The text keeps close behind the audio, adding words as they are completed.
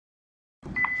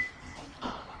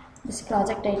This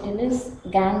project title is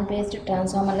GaN based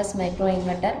transformer-less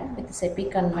microinverter with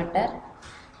SEPI converter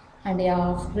and a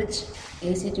half-bridge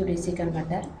AC to DC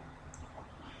converter.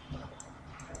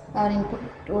 Our input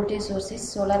voltage source is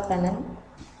solar panel.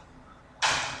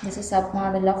 This is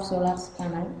submodel of solar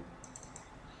panel.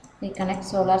 We connect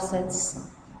solar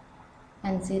cells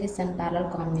and series and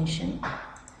parallel combination.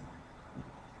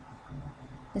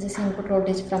 This is input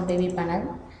voltage from PV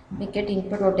panel. We get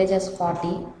input voltage as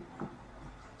 40.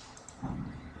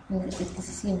 And this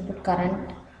is input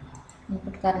current.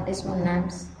 Input current is 1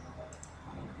 amps.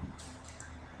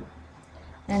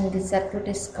 And this circuit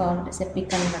is called SEPI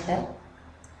converter.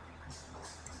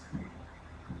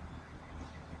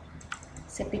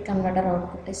 SEPI converter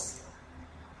output is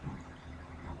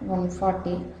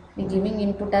 140. We giving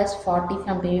input as 40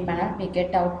 from PV panel. We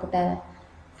get output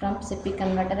from SEPI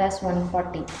converter as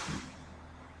 140.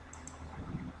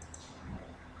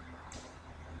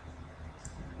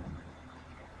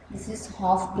 This is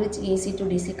half bridge AC to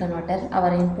DC converter.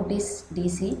 Our input is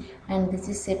DC and this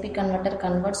is SEPI converter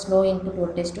converts low input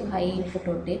voltage to high input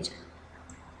voltage.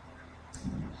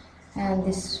 And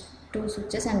this 2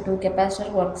 switches and 2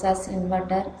 capacitor works as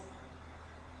inverter.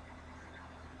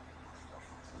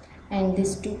 And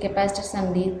these 2 capacitors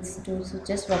and these 2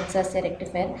 switches works as a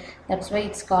rectifier. That's why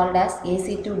it's called as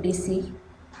AC to DC.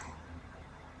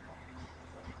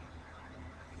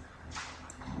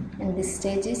 And this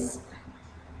stage is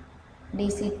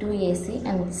DC to AC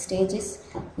and this stage is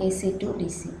AC to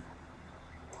DC.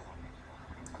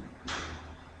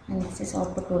 And this is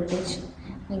output voltage.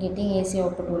 We are getting AC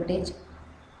output voltage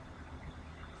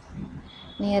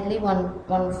nearly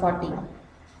 140.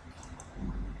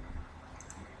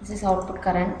 This is output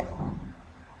current.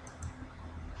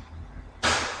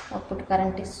 Output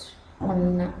current is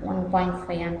 1.5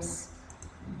 amps.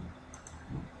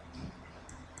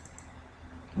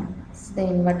 This is the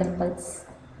inverter pulse.